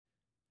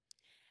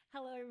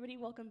Hello, everybody.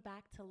 Welcome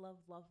back to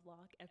Love Love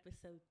Lock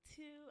episode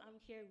 2. I'm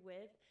here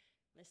with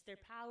Mr.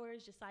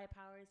 Powers, Jasiah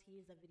Powers. He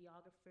is a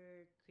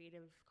videographer,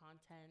 creative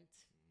content,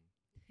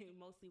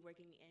 mostly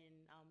working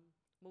in,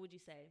 what would you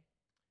say?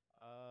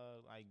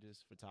 Like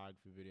just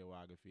photography,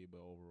 videography, but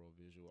overall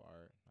visual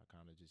art. I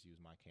kind of just use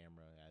my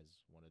camera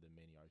as one of the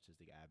many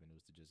artistic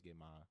avenues to just get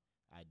my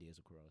ideas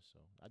across. So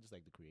I just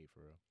like to create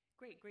for real.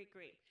 Great, great,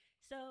 great.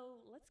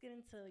 So let's get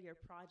into your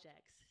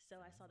projects. So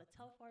I saw the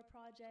Telfar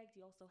project.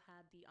 You also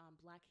had the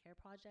Black Hair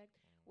project.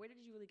 Where did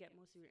you really get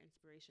most of your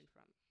inspiration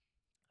from?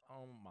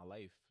 My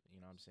life,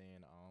 you know what I'm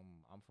saying?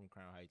 I'm from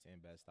Crown Heights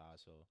and Bed-Stuy,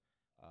 so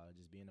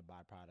just being a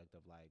byproduct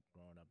of like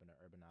growing up in an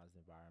urbanized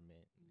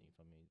environment, you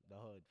feel me? The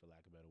hood, for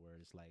lack of a better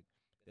word. It's like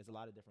there's a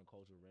lot of different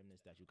cultural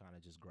remnants that you kind of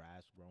just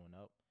grasp growing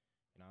up.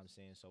 You know what I'm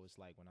saying? So it's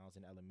like when I was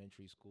in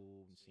elementary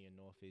school, seeing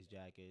North Face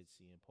jackets,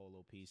 seeing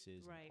polo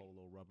pieces and Right.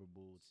 polo rubber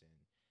boots and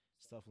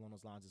stuff along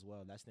those lines as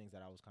well. That's things that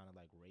I was kind of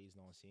like raised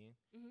on seeing.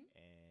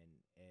 And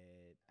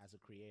as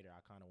a creator, I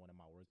kind of wanted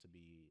my work to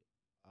be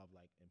of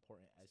like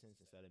important essence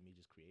instead of me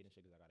just creating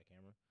shit because I got a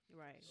camera.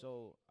 Right.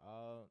 So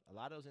a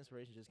lot of those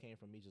inspirations just came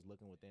from me just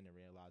looking within and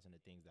realizing the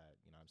things that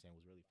you know what I'm saying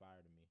was really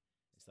fire to me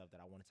and stuff that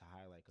I wanted to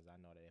highlight because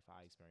I know that if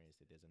I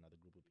experienced it, there's another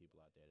group of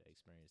people out there that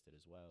experienced it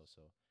as well.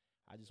 So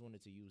I just wanted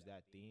to use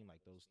that theme,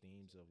 like those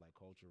themes of like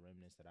culture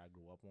remnants that I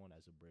grew up on,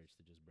 as a bridge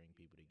to just bring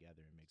people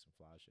together and make some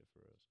fly shit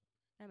for us.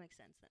 That makes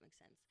sense. That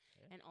makes sense.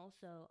 Yeah. And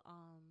also,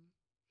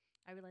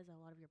 I realize that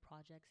a lot of your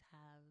projects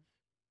have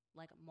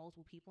like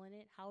multiple people in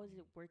it. How is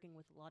it working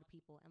with a lot of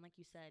people? And like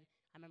you said,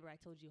 I remember I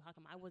told you how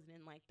come I wasn't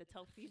in like the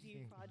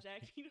Telfeezy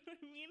project. You know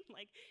what I mean?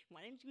 Like,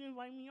 why didn't you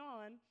invite me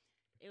on?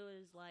 It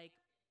was like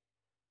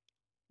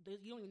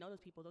you don't even know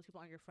those people. Those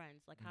people aren't your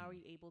friends. Like, how are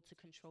you able to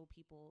control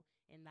people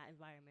in that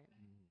environment?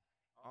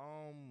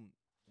 Um,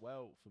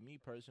 well, for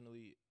me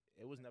personally,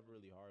 it was never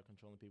really hard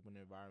controlling people in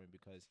the environment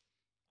because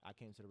I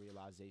came to the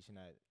realization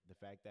that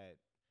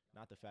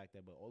not the fact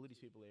that, but all of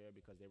these people are here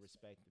because they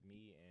respect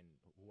me and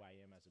who I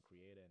am as a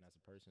creator and as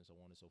a person, so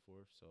on and so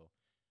forth. So,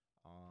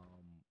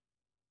 um,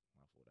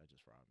 my fault, that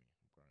just fried me.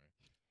 I'm crying.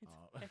 It's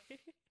Uh,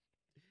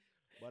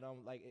 but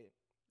like it.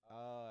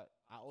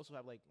 I also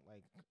have like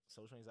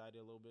social anxiety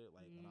a little bit.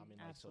 Like when I'm in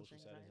I like have social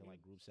social settings and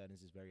anxiety. like group settings,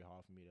 it's very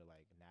hard for me to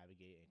like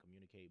navigate and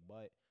communicate.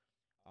 But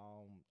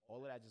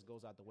all of that just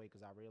goes out the way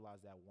because I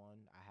realized that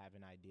one, I have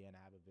an idea and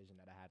I have a vision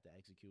that I have to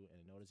execute, and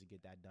in order to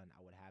get that done,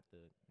 I would have to,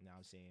 you know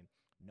what I'm saying,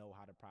 know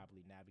how to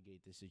properly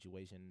navigate this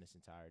situation in its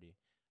entirety.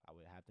 I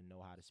would have to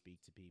know how to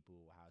speak to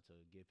people, how to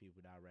give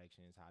people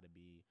directions, how to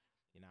be,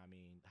 you know what I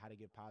mean, how to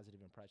give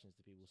positive impressions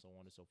to people, so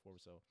on and so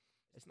forth. So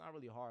it's not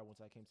really hard once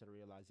I came to the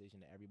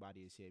realization that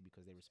everybody is here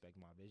because they respect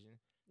my vision,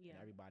 and Yeah.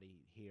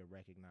 everybody here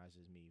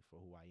recognizes me for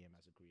who I am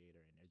as a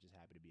creator, and they're just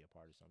happy to be a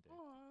part of something.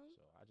 Aw.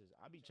 So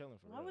I be chilling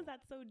for Why was real.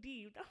 that so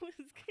deep? That was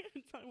good.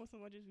 Talking about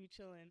someone just be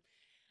chilling.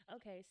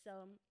 Okay,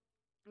 so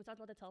we talked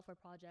about the Telfer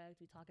project.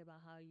 We talked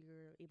about how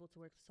you're able to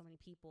work with so many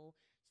people.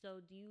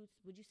 So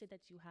would you say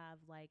that you have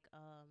like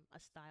a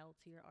style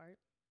to your art?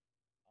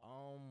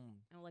 Um,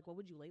 And like what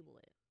would you label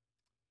it?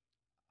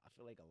 I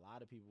feel like a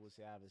lot of people would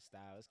say I have a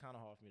style. It's kind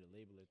of hard for me to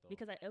label it though.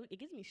 Because it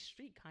gives me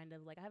street kind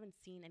of like I haven't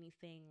seen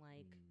anything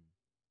like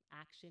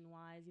action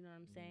wise, you know what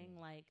I'm saying?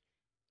 Like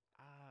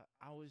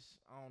I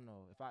don't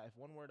know if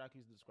one word I could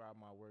use to describe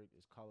my work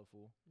is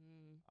colorful.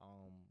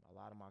 A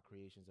lot of my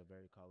creations are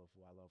very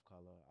colorful. I love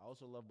color. I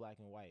also love black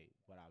and white,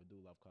 but I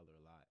do love color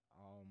a lot.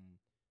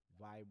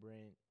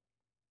 Vibrant,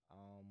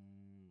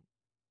 um,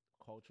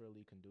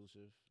 culturally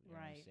conducive. You know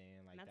what I'm right.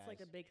 saying? And Like that's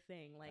like a big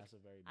thing. Like that's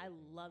a very I big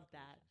thing with my love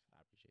that. creations. I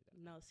appreciate that.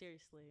 No,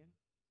 seriously.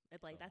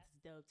 It's like So that's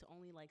dope to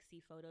only like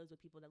see photos with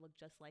people that look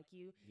just like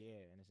you.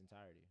 yeah, in its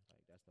entirety.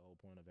 Like that's the whole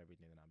point of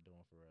everything that I'm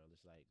doing for real.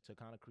 It's like to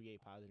kind of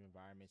create positive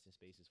environments and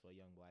spaces for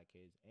young black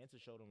kids and to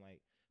show them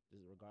like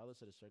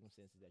regardless of the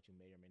circumstances that you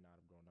may or may not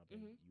have grown up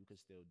in, you could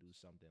still do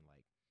something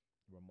like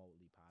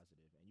remotely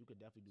positive, and you could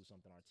definitely do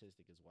something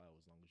artistic as well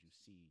as long as you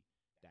see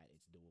that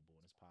it's doable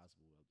and it's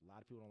possible. A lot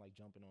of people don't like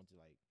jumping onto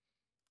like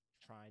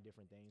trying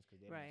different things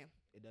because they don't. Right.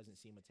 It doesn't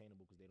seem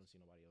attainable because they don't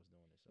see nobody else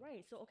doing it. So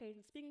Right. So, okay,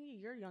 speaking of you,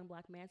 you're a young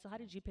black man. So, how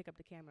did you pick up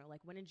the camera?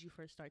 Like, when did you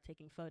first start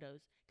taking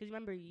photos? Because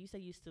remember, you said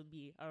you used to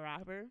be a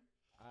rapper.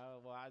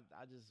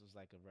 I just was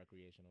like a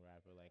recreational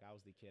rapper. Like I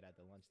was the kid at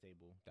the lunch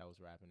table that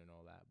was rapping and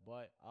all that.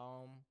 But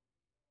how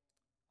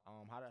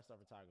did I start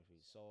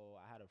photography?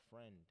 So I had a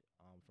friend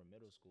from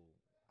middle school.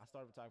 I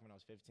started photography when I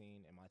was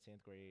 15 in my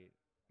 10th grade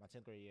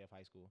year of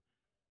high school.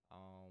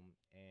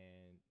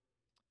 And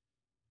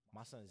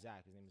my son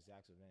Zach, his name is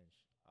Zach's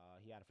Revenge.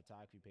 He had a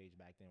photography page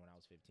back then when I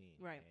was 15,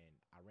 Right. and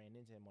I ran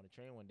into him on the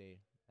train one day.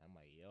 And I'm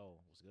like,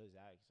 "Yo, what's good,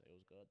 Zach?" He said, "It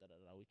was good." Da, da,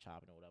 da. We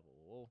chopping or whatever.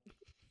 Whoa,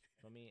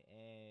 for me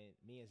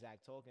and Zach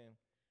talking,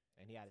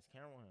 and he had his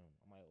camera on him.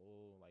 I'm like,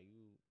 "Oh, like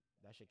you,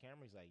 that's your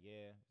camera?" He's like,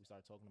 "Yeah." We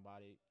started talking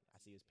about it. I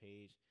see his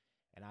page,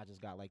 and I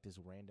just got like this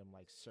random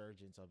like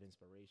surgence of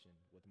inspiration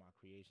with my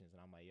creations,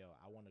 and I'm like, "Yo,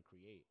 I want to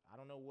create." I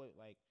don't know what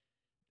like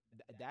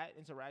that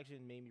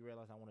interaction made me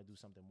realize I want to do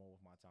something more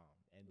with my time.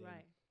 And then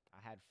Right. I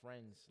had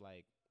friends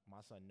like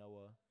my son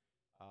Noah.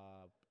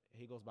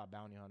 He goes by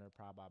Bounty Hunter,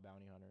 Proud by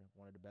Bounty Hunter,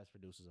 one of the best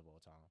producers of all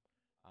time.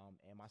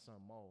 And my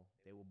son Mo,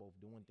 they were both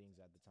doing things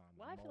at the time.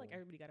 Well, Like I feel like Mo,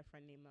 everybody got a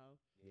friend named Mo.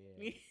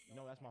 yeah,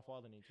 that's my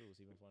father name too.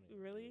 It's even funnier.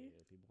 Really?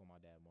 Yeah, people call my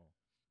dad Mo,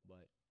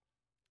 but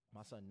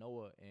my son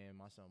Noah and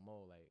my son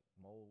Mo, like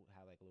Mo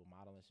had like a little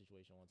modeling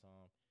situation one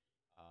time.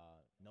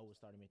 Noah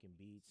started making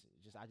beats.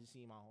 I just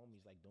seen my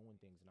homies like doing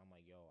things, and I'm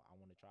like, yo, I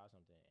want to try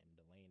something. And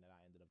the lane that I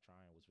ended up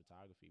trying was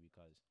photography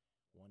because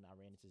one, I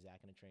ran into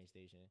Zach in the train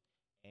station,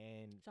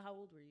 and So how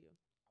old were you?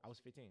 I was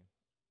 15.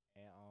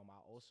 And I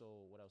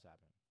also, what else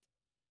happened?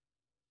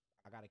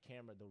 I got a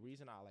camera. The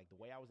reason the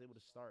way I was able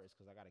to start is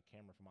because I got a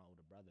camera from my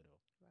older brother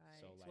though. Right.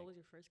 So So like, what was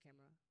your first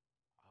camera?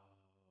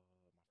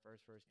 my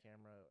first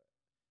camera,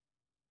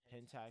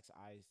 Pentax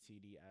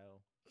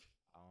ISTDL.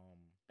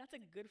 That's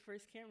a good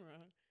first camera.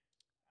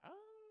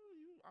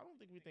 I don't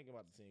think we thinking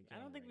about the same I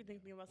camera. don't think we're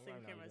thinking about the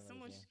same camera.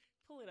 Someone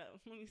pull it up.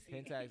 Let me see.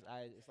 Pentax.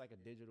 It's like a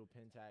digital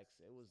Pentax.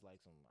 It was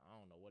like some, I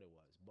don't know what it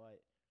was,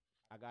 but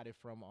I got it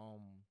from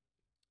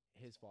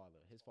his father.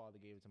 His father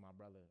gave it to my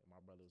brother.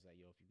 My brother was like,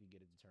 "Yo, if you could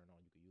get it to turn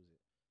on, you could use it."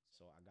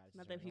 So I got it.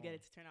 Not that if you get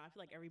it to turn on. I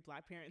feel like every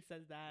black parent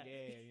says that.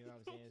 Yeah, you know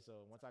what I'm saying.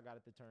 So once I got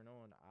it to turn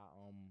on,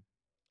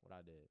 what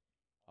I did.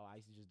 Oh,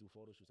 I used to just do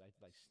photo shoots. I used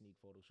to like sneak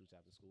photo shoots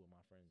after school with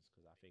my friends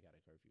because I fake had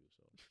a curfew,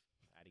 so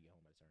I had to get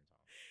home at a certain time.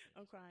 Yeah.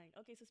 I'm crying.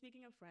 Okay, so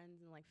speaking of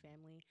friends and like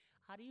family,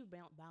 how do you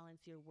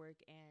balance your work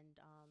and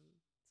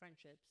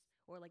friendships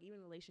or like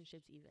even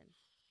relationships even?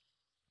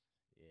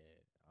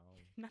 Yeah.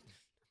 Not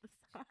the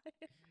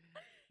side.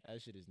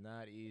 That shit is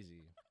not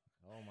easy.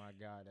 Oh my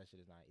God, that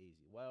shit is not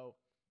easy. Well,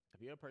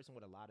 if you're a person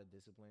with a lot of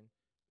discipline,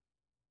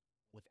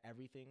 with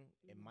everything,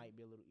 it might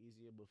be a little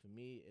easier, but for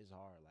me, it's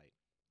hard. Like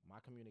my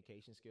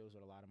communication skills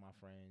with a lot of my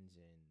friends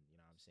and you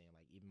know what I'm saying,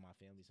 like even my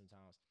family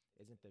sometimes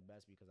isn't the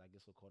best because I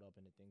get so caught up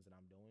in the things that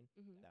I'm doing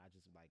that I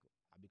just like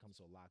I become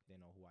so locked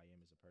in on who I am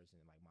as a person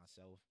and like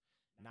myself.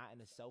 Not in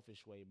a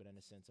selfish way, but in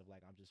a sense of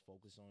like I'm just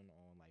focused on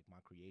like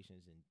my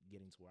creations and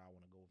getting to where I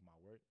want to go with my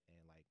work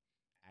and like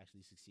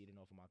actually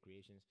succeeding off of my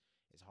creations.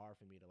 It's hard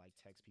for me to like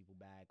text people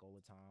back all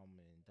the time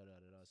and da da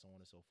da da so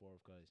on and so forth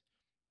because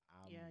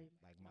I'm Yeah,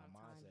 like my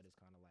mindset is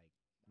kind of like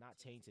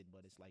not tainted,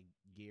 but it's like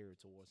geared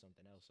towards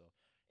something else. So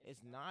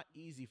it's not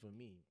easy for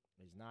me.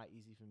 It's not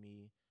easy for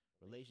me,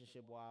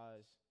 relationship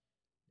wise.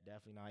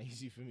 Definitely not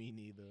easy for me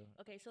neither.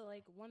 Okay, so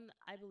like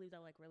I believe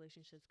that like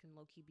relationships can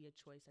low key be a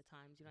choice at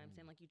times. You know what I'm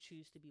saying? Like you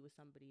choose to be with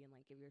somebody and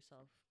like give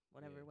yourself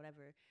whatever, Yeah.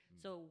 whatever.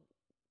 So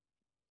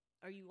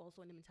are you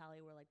also in the mentality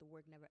where like the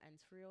work never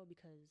ends for real?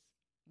 Because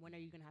when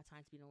are you gonna have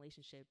time to be in a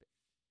relationship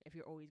if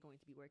you're always going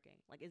to be working?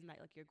 Like, isn't that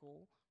like your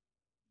goal?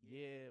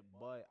 Yeah,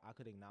 but I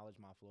could acknowledge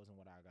my flaws and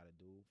what I gotta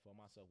do for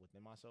myself within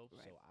myself.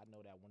 Right. So I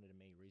know that one of the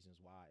main reasons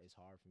why it's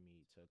hard for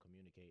me to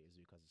communicate is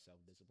because of self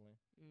discipline.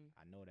 Mm.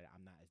 I know that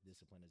I'm not as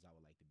disciplined as I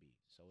would like to be.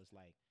 So it's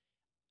like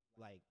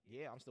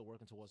yeah, I'm still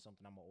working towards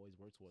something. I'm gonna always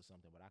work towards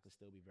something, but I could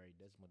still be very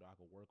disciplined. Or I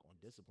could work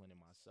on disciplining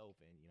myself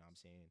and you know what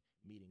I'm saying,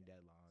 meeting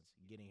deadlines,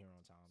 getting here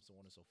on time, so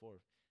on and so forth.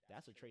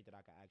 That's a trait that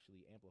I could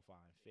actually amplify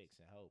and fix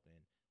and help.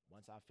 And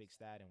once I fix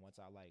that and once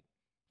I like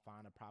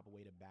find a proper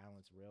way to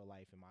balance real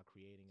life and my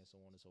creating and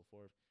so on and so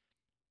forth,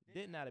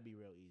 then that'll be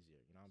real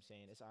easier. You know what I'm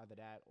saying? It's either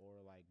that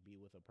or like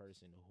be with a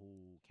person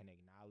who can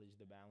acknowledge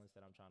the balance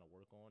that I'm trying to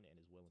work on and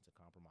is willing to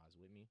compromise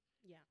with me.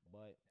 Yeah.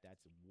 But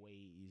that's way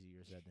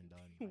easier said than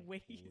done.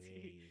 Way Way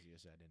easier. easier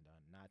said than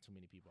done. Not too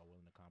many people are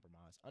willing to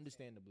compromise.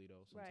 Understandably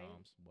though, Right.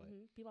 sometimes. But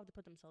People have to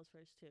put themselves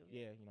first too.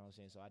 yeah, you know what I'm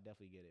saying? So I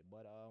definitely get it.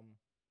 But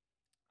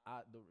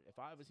if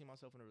I ever see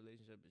myself in a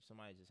relationship,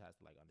 somebody just has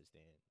to like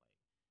understand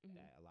like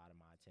that a lot of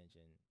my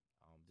attention,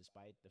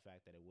 despite the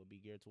fact that it would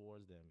be geared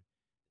towards them,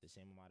 the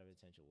same amount of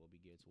attention will be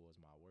geared towards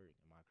my work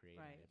and my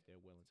creating. Right. And if they're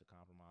willing to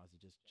compromise to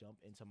just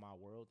jump into my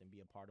world and be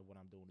a part of what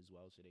I'm doing as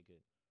well, so they could,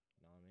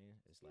 you know what I mean?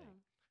 It's like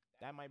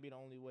that might be the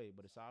only way.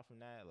 But aside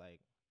from that, like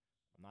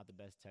I'm not the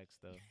best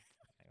texter.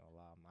 I ain't gonna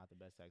lie, I'm not the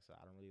best texter.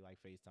 I don't really like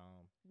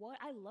FaceTime. What?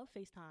 I love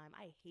FaceTime.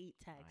 I hate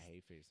text. I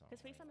hate FaceTime.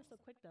 Because FaceTime is so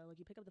quick though. Like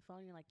you pick up the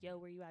phone and you're like,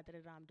 yo, where you at?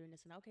 Da-da-da, I'm doing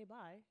this and okay,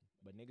 bye.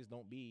 But niggas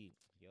don't be,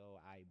 yo,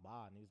 I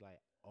bye. Niggas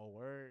like, oh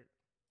word,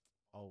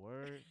 oh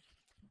word.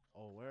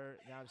 Oh word,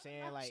 you know what I'm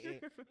saying? Like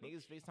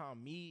niggas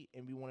FaceTime me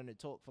and be wanting to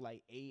talk for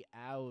like 8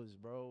 hours,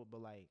 bro.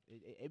 But like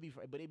it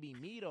be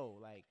me though.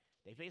 Like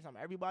they FaceTime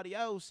everybody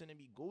else and it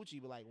be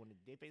Gucci, but like when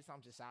they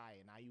FaceTime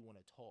Jasiah, now you want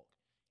to talk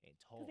and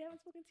talk. Because they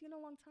haven't spoken to you in a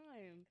long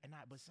time.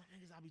 But some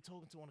niggas I be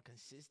talking to on a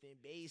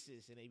consistent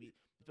basis, and they be,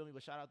 you feel me?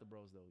 But shout out to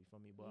bros though, you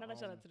feel me? But Another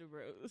shout out to the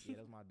bros. yeah,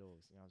 that's my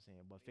dogs. You know what I'm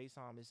saying? But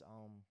FaceTime is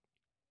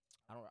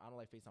I don't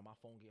like FaceTime. My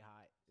phone get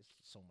hot. It's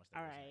so much that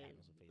All right.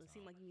 happens with FaceTime. It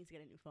seems like you need to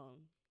get a new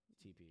phone.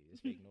 TP. It's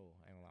fake new.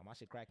 I ain't gonna lie. My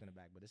shit cracked in the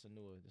back, but it's a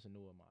newer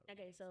model.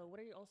 Okay, so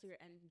what are also your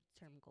end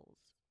term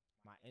goals?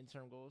 My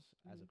interim goals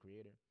as a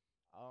creator.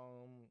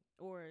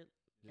 Or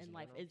in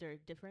life, is there a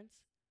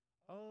difference?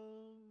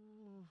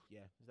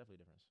 Yeah, there's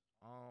definitely a difference.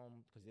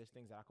 Because there's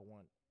things that I could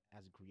want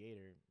as a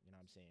creator, you know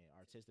what I'm saying,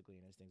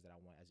 artistically, and there's things that I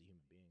want as a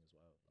human being as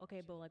well.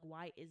 Okay, but like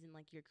why isn't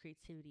like your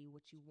creativity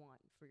what you want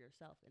for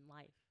yourself in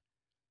life?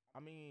 I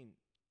mean,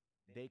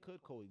 they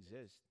could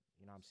coexist.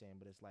 You know what I'm saying?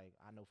 But it's like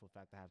I know for a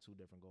fact I have two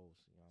different goals.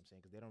 You know what I'm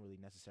saying? Because they don't really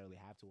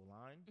necessarily have to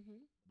align,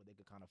 Mm-hmm. but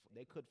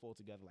they could fall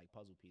together like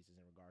puzzle pieces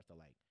in regards to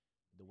like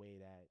the way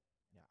that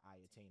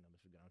I attain them.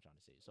 If you get what I'm trying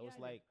to say. So Yeah, it's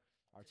I do. like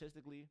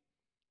artistically,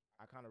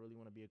 I kind of really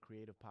want to be a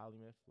creative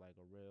polymath, like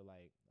a real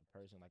like a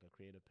person, like a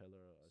creative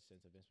pillar, a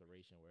sense of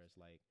inspiration, where it's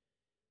like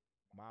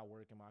my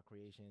work and my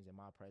creations and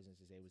my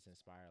presence is able to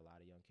inspire a lot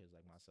of young kids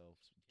like myself,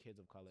 kids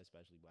of color,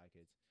 especially black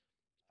kids.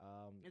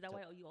 Is that To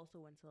why you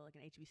also went to like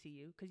an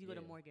HBCU? Because you go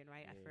to Yeah, Morgan,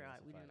 right? I yeah, forgot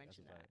that's a we didn't fact. That's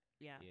mention a that. fact.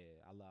 Yeah.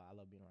 Yeah, I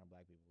love being around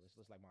black people. It's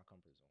just like my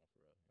comfort zone for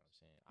real. You know what I'm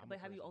saying? I'm a But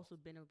have you person. also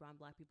been around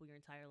black people your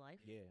entire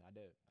life? Yeah, I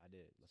did. I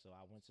did. So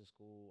I went to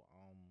school.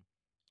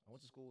 I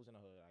went to schools in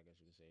the hood, I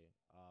guess you could say.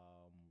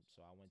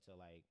 So I went to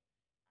like,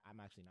 I'm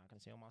actually not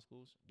gonna say all my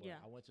schools, but Yeah.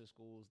 I went to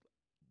schools,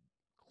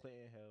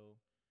 Clinton Hill.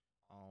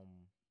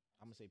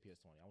 I'm gonna say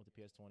PS20. I went to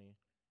PS20,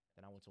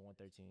 then I went to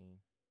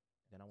 113,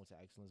 then I went to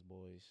Excellence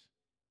Boys.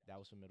 That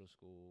was for middle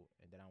school,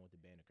 and then I went to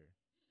Banneker,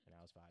 and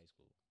that was for high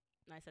school.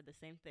 And I said the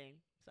same thing.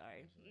 You know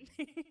Sorry. what I'm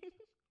saying?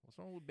 What's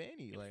wrong with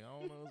Benny? Like I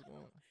don't know what's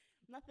going on.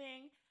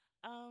 Nothing.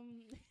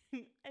 Um.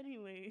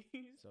 Anyways.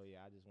 So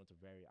yeah,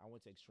 I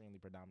went to extremely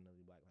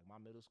predominantly black. Like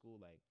my middle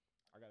school, like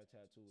I got a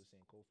tattoo with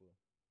Saint Kofa.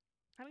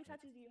 How many And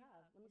tattoos do you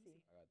have? Let me see.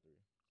 I got three.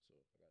 So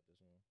I got this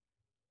one, and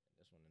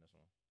this one, and this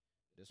one.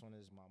 This one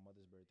is my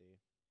mother's birthday.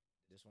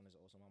 This one is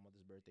also my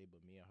mother's birthday,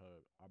 but me and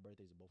her, our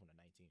birthdays are both on the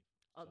 19th.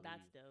 Oh, So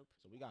that's we, dope.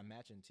 so we got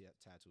matching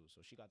tattoos.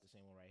 So she got the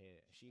same one right here.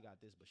 She got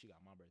this, but she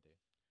got my birthday.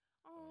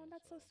 Oh,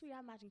 that's so So sweet.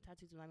 I have matching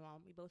tattoos with my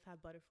mom. We both have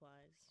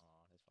butterflies.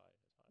 oh, that's fire.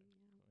 That's fire.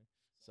 Yeah.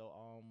 So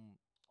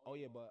oh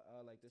yeah, but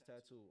like this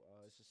tattoo,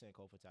 it's a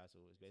Sankofa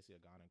tattoo. It's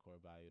basically a Ghana core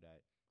value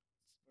that,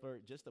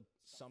 for just to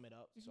sum it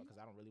up, so because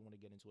I don't really want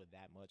to get into it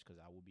that much because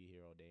I will be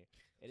here all day.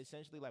 It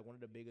essentially like one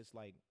of the biggest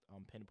like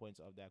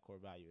pinpoints of that core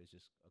value is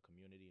just a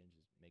community and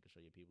just making sure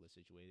your people are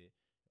situated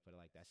for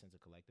like that sense of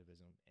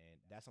collectivism, and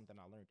that's something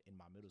I learned in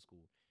my middle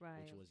school,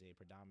 which Right. was a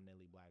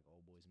predominantly black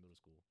old boys middle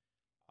school.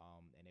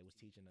 And it was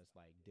teaching us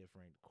like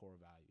different core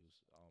values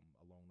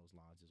along those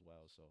lines as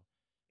well. So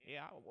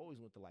yeah, I always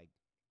went to like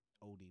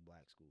OD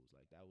black schools.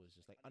 Like that was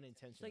just like So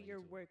unintentionally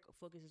your too. work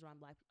focuses around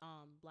black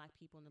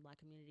people in the black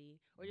community,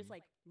 or just Mhm.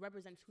 like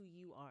represents who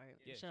you are,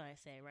 Yeah. should I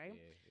say, right?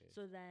 Yeah, yeah.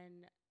 So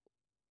then,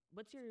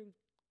 what's your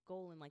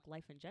goal in like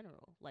life in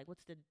general? Like,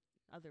 what's the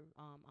other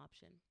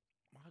option?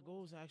 My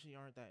goals actually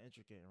aren't that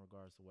intricate in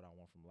regards to what I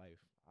want from life.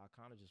 I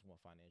kind of just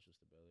want financial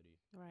stability.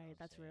 You know Right, what I'm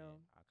that's saying?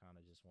 real. I kind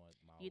of just want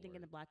my Do you think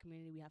in work. the black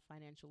community we have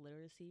financial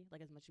literacy,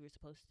 like as much as we were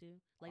supposed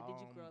to? Like, did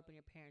you grow Um, up and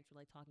your parents were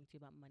like talking to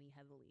you about money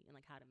heavily and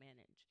like how to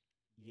manage?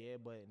 yeah,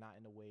 but not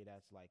in a way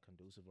that's like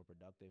conducive or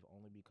productive.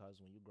 Only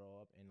because when you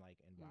grow up in like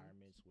Mm.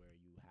 environments where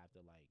you have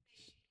to like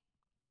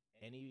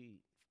any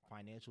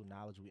financial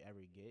knowledge we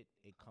ever get,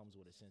 it comes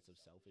with a sense of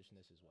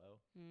selfishness as well.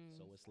 Mm.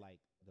 So it's like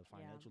the Yeah.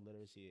 financial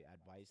literacy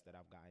advice that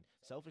I've gotten,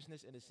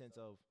 selfishness in the sense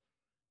of,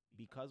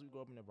 because we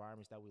grow up in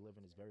environments that we live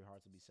in, it's very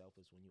hard to be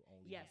selfish when you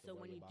only Yeah. have to So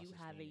when worry you about do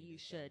have it, sustaining you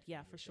yourself should. Yeah,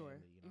 and for your sure.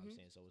 family. You know what I'm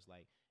saying? So it's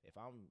like if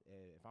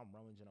I'm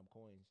rummaging up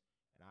coins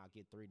and I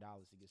get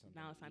 $3 to get something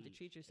Now to it's time to eat,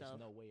 treat there's yourself.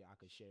 no way I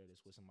could share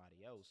this with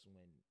somebody else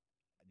when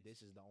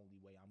this is the only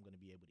way I'm gonna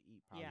be able to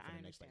eat Yeah, probably for I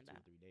the next like understand 2 that.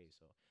 or 3 days.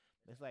 So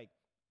it's like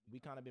we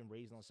kind of been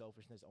raised on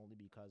selfishness only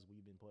because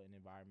we've been put in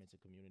environments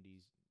and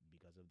communities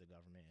because of the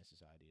government and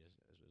society as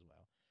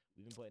well.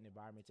 We've been put in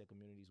environments and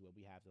communities where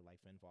we have to like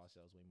fend for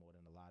ourselves way more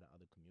than a lot of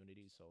other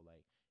communities. So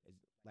like it's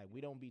like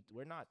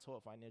we're not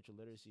taught financial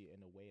literacy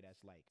in a way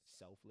that's like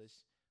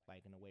selfless,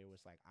 like in a way where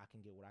it's like I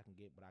can get what I can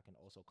get, but I can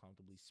also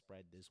comfortably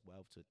spread this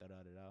wealth to da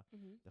da da da.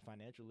 Mm-hmm. The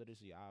financial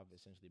literacy I've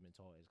essentially been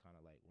taught is kind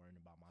of like worrying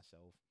about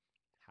myself.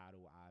 How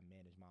do I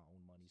manage my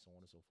own money, so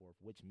on and so forth,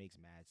 which makes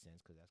mad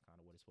sense because that's kind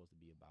of what it's supposed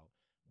to be about.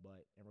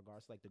 But in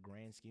regards to like the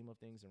grand scheme of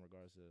things, in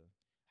regards to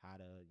how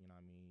to, you know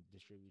what I mean,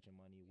 distribute your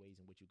money, ways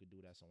in which you could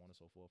do that, so on and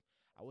so forth,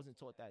 I wasn't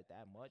taught that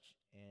much,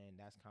 and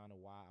that's kind of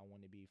why I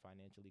want to be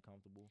financially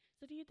comfortable.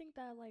 So do you think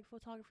that like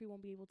photography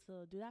won't be able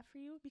to do that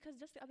for you? Because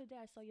just the other day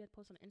I saw you had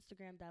post on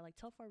Instagram that like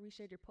Telfar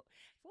reshared your post.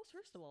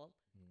 First of all,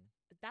 Mm,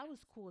 that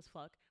was cool as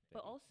fuck.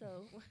 But thank you.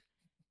 also,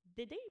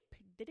 did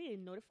they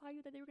notify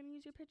you that they were gonna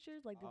use your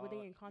pictures? Like, were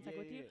they in contact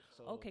with you? Yeah.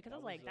 So Okay, because I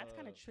that was like, that's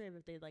kind of trib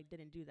if they like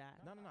didn't do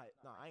that. no.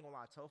 I ain't gonna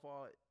lie.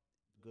 Telfar,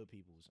 good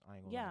peoples. I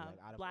ain't gonna Yeah, lie. Like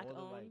out of black all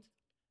the like, owned.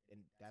 and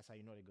that's how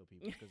you know they're good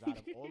people. Because out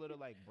of all of the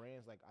like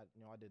brands, like I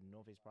did the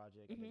North Face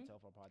project, I did Mhm. the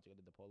Telfar project, I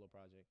did the Polo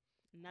project.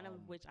 None of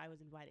Um, which I was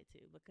invited to.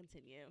 But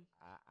continue.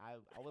 I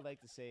would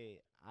like to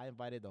say I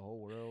invited the whole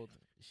world.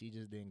 She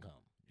just didn't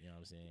come. You know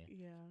what I'm saying?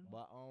 Yeah.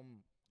 But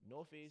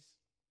North Face,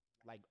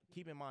 like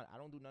keep in mind, I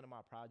don't do none of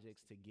my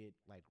projects to get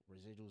like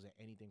residuals or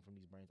anything from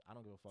these brands. I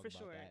don't give a fuck For about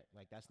sure. that.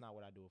 Like that's not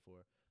what I do it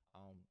for.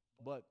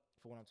 But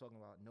for what I'm talking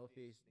about, North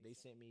Face, they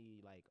sent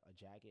me like a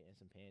jacket and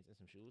some pants and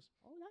some shoes.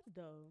 Oh, that's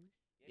dope.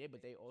 Yeah,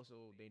 but they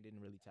didn't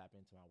really tap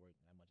into my work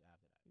that much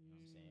after that. You know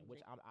what I'm saying?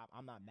 Which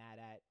I'm not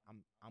mad at.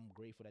 I'm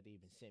grateful that they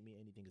even sent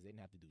me anything because they didn't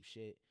have to do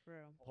shit. For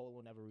real.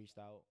 Polo never reached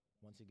out.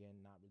 Once again,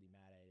 not really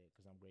mad at it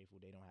because I'm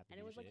grateful they don't have to And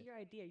it do was like shit. your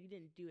idea. You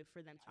didn't do it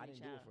for them to I reach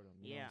didn't do it out. for them.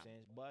 You know Yeah. what I'm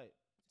saying? But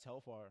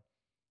Telfar,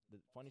 the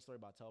funny story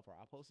about Telfar,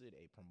 I posted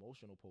a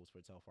promotional post for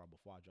Telfar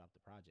before I dropped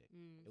the project.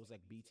 Mm. It was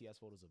like BTS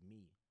photos of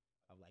me,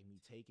 of like me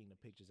taking the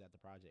pictures at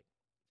the project.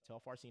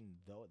 Telfar seen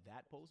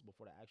that post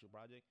before the actual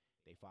project.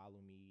 They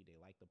follow me, they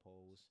liked the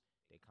post,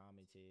 they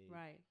commented,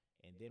 Right.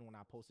 and then when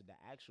I posted the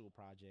actual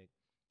project,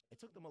 it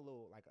took them a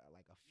little like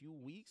a few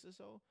weeks or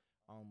so.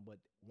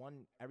 But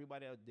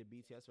everybody that did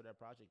BTS for that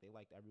project, they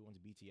liked everyone's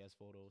BTS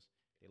photos.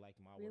 They liked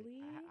my work.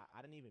 Really? I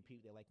didn't even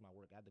peep. They liked my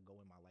work. I had to go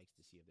in my likes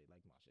to see if they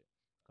liked my shit,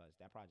 because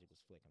that project was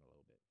flicking a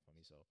little bit for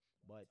me. So,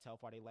 but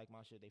Telfar, they like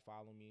my shit. They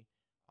follow me.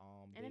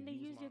 And then they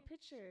used used my your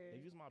picture.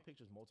 they've used my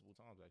pictures multiple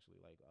times actually.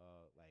 Like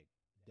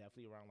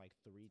definitely around like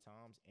 3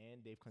 times,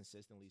 and they've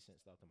consistently sent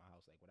stuff to my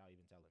house like without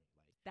even telling me.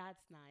 Like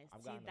That's nice.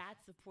 I've See, gotten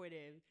that's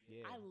supportive.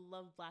 yeah, I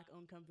love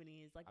black-owned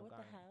companies. Like, I've what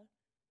the gotten hell?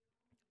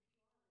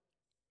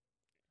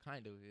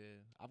 kind of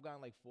yeah. I've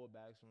gotten like 4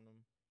 bags from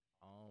them,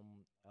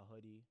 a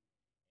hoodie,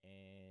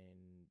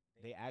 and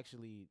they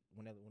actually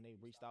when they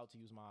reached out to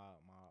use my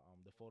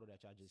the photo that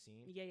y'all just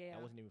seen, Yeah, yeah, that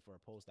yeah. wasn't even for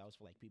a post. That was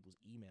for like people's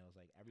emails.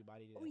 Like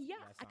everybody Oh yeah,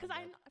 that because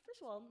signed up.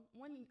 first of all,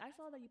 when I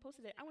saw that you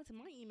posted it, I went to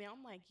my email.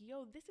 I'm like,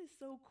 yo, this is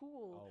so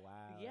cool. Oh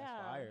wow, that's Yeah.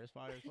 fire. That's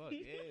fire as fuck.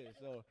 Yeah.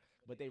 So,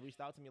 but they reached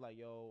out to me like,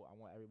 yo, I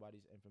want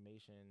everybody's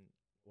information.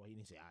 Well, he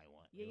didn't say I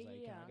want. Yeah, It was yeah,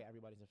 like, can yeah. I get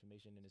everybody's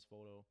information in this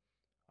photo?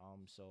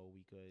 So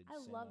we could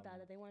I send love them.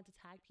 that they wanted to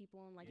tag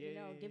people and like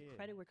Yeah, give yeah, yeah.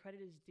 credit where credit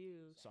is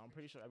due. So I'm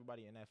pretty sure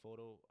everybody in that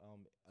photo,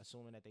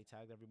 assuming that they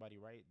tagged everybody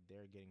right,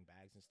 they're getting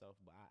bags and stuff.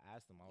 But I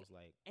asked them, I was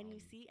like, And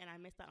you see, and I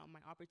missed out on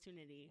my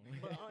opportunity.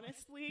 But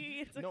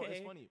honestly, it's okay. no,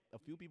 it's funny.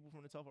 A few people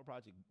from the Telfar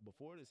project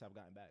before this have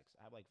gotten bags.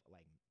 I have like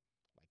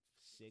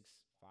 6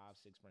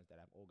 friends that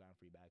have all gotten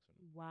free bags from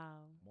them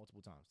Wow.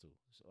 multiple times too.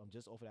 So I'm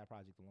just over that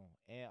project alone.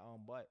 And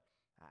but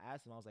I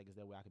asked them, I was like, is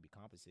there a way I could be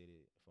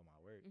compensated for my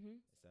work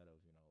Mhm. instead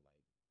of like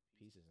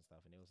pieces and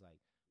stuff? And it was like,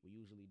 we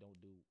usually don't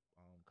do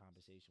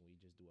compensation. We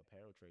just do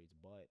apparel trades,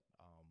 but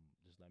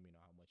just let me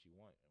know how much you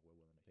want, and we're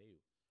willing to pay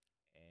you.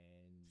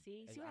 And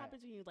See what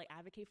happens when you like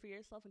advocate for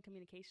yourself in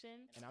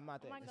communication. and I'm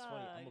not Oh that. my It's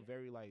funny. I'm God. a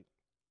very like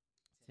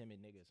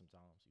timid nigga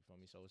sometimes. You feel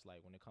me? So it's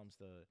like when it comes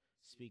to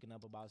speaking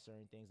up about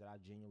certain things that I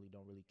genuinely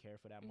don't really care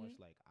for that much.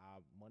 Mhm. Like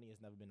money has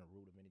never been the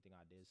root of anything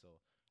I did. So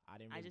I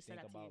didn't I really just said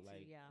think that to you about too.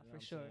 like Yeah, you know for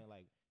what I'm sure. saying.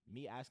 Like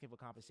me asking for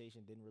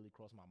compensation didn't really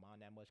cross my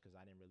mind that much because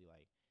I didn't really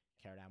like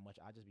care that much.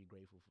 I just be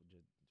grateful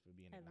for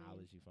being At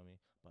acknowledged. least. You feel me?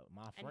 But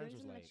my And friends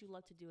doing was something like, that you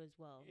love to do as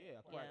well.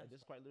 yeah, quite.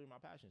 This is quite literally my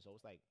passion. So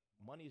it's like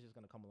money is just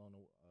gonna come along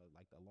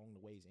along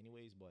the ways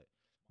anyways. But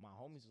my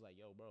homies was like,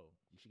 yo, bro,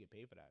 you should get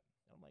paid for that.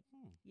 And I'm like,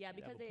 Yeah,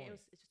 you have because a point.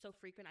 it's so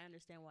frequent. I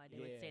understand why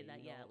they would say that.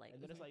 Yeah, like.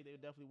 and then it's mhm. like they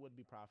definitely would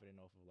be profiting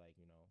off of like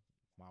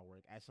my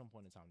work. At some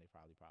point in time, they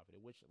probably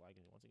profited, which like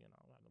once again, I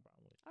don't have no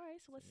problem with. All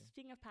right, so let's Yeah.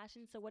 speaking of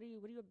passion. So what are you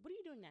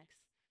doing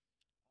next?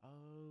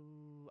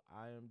 Oh,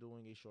 I am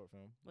doing a short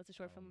film. What's the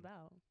short film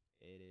about?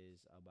 It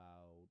is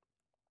about.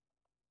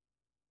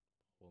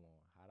 Hold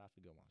on, how did I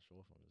forget my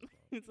short film is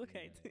about? It's Give me a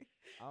okay. minute.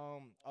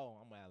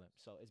 Oh, I'm Alan.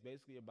 So it's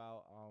basically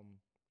about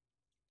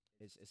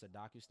it's a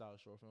docu-style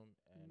short film,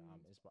 and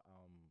Mm.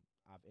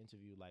 I've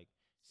interviewed like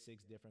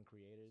 6 different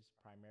creators,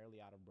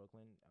 primarily out of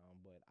Brooklyn,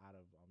 but out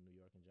of New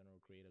York in general,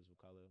 creatives of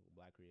color,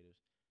 black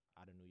creatives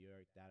out of New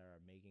York that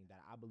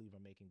I believe are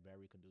making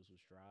very conducive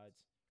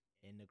strides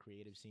in the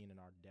creative scene and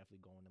are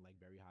definitely going in like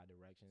very high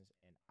directions.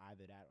 And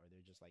either that or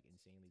they're just like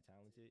insanely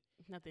talented.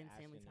 Nothing And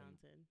insanely asking them,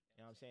 talented. you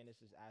know what I'm saying?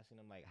 This is asking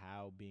them like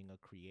how being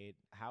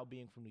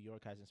from New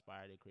York has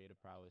inspired their creative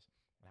prowess,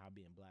 and how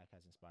being black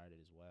has inspired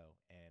it as well.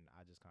 And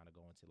I just kind of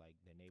go into like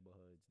their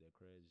neighborhoods, their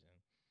cribs, and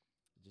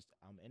just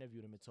interview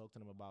them and talk to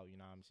them about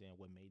what I'm saying,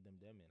 what made them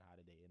them, and how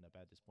did they end up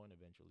at this point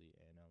eventually.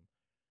 And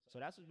so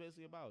that's what it's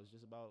basically about. It's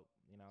just about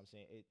what I'm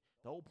saying.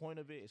 The whole point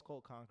of it is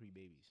called Concrete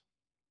Babies.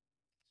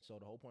 So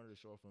the whole point of the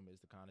short film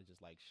is to kind of just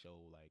like show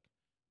like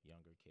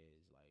younger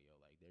kids like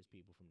like there's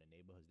people from the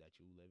neighborhoods that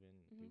you live in,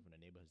 Mhm. people from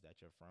the neighborhoods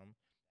that you're from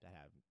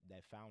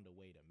that found a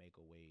way to make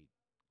a way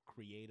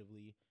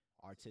creatively,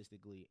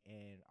 artistically,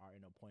 and are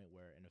in a point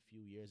where in a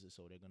few years or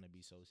so they're gonna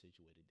be so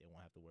situated they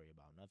won't have to worry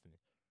about nothing.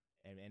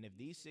 And if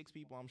these 6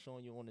 people I'm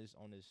showing you on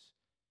this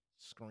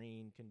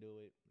screen can do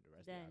it, the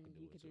rest of y'all Then can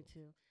do you it could do too.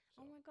 too. So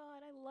Oh my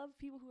God, I love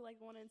people who like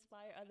want to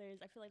inspire others.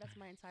 I feel like that's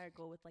my entire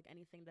goal with like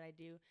anything that I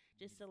do,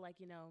 just to like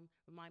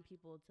remind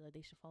people to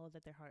they should follow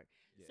that their heart.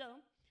 yeah. So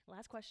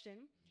last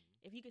question: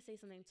 if you could say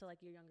something to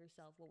like your younger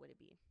self, what would it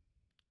be?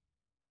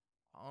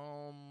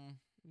 Um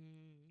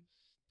Mm.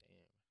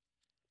 Damn.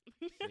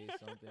 Say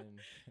something.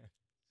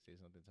 Say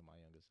something to my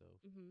younger self.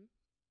 Mhm.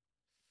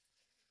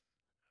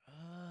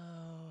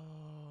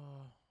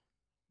 Uh,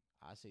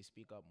 I say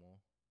speak up more.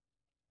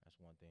 That's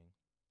one thing.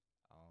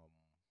 Um,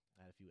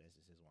 I had a few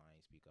instances where I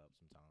ain't speak up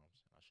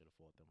sometimes. I should have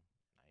fought them.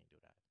 I ain't do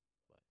that,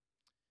 but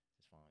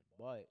it's fine.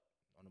 But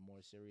on a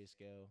more serious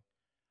scale,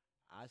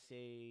 I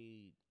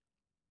say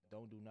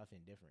don't do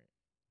nothing different.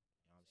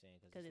 You know what I'm saying?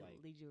 Because Because it's it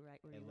like leads you right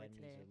where it you are led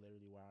me to today.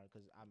 literally where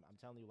because I'm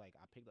telling you, like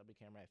I picked up the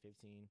camera at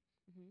 15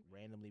 Mhm.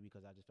 randomly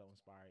because I just felt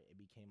inspired. It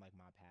became like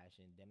my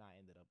passion. Then I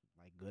ended up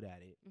like good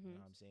at it. You know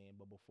Mhm. what I'm saying?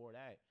 But before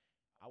that,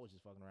 I was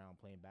just fucking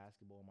around playing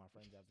basketball with my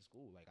friends after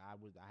school. Like I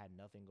had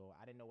nothing go.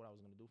 I didn't know what I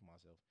was gonna do for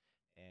myself,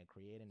 and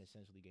creating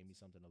essentially gave me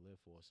something to live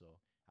for. So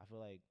I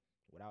feel like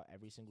without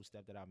every single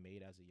step that I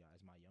made as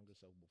my younger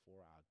self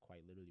before, I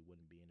quite literally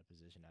wouldn't be in the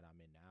position that I'm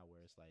in now,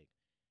 where it's like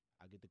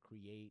I get to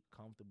create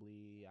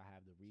comfortably. I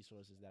have the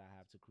resources that I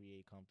have to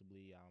create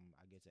comfortably.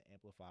 I get to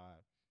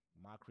amplify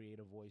my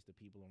creative voice to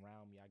people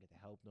around me. I get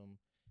to help them.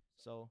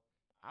 So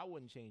I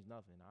wouldn't change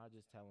nothing. I'll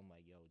just tell them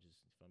like, yo,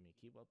 just for me,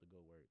 keep up the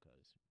good work,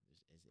 cause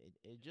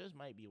it just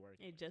might be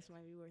working. It just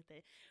might be worth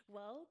it.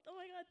 Well, oh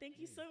my God,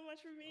 thank you so much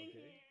for being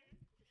Okay. here.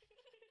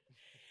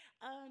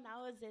 That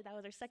was it. That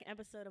was our second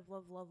episode of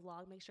Love Love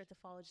Vlog. Make sure to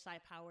follow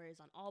Jasiah Powers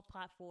on all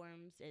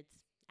platforms. It's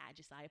at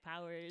Jasiah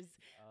Powers.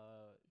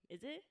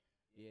 Is it?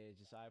 Yeah,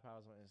 Jasiah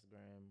Powers on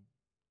Instagram.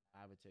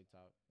 I have a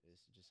TikTok.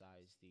 It's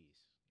Jasiah Steez.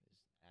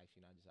 It's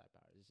actually not Jasiah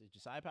Powers. It's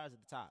Jasiah Powers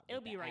at the top.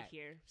 It'll be right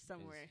here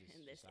somewhere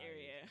in this Jasiah,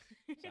 area.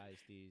 Jasiah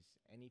Steez.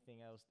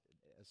 Anything else,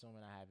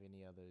 assuming I have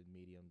any other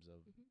mediums of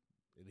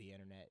the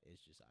internet,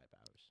 is Jasiah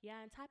Powers.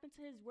 Yeah, and tap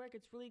into his work.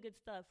 It's really good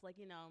stuff. Like,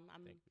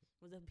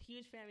 was a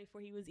huge fan before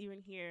he was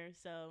even here.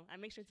 So I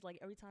make sure to, like,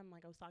 every time,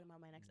 like, I was talking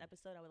about my next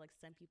episode, I would, like,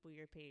 send people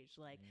your page.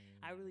 Like,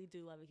 I really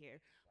do love it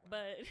here.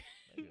 Wow. But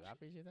Thank you. I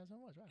appreciate that so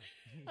much. Wow.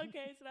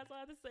 okay, so that's all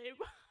I have to say.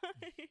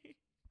 Bye.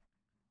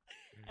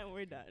 And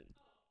we're done.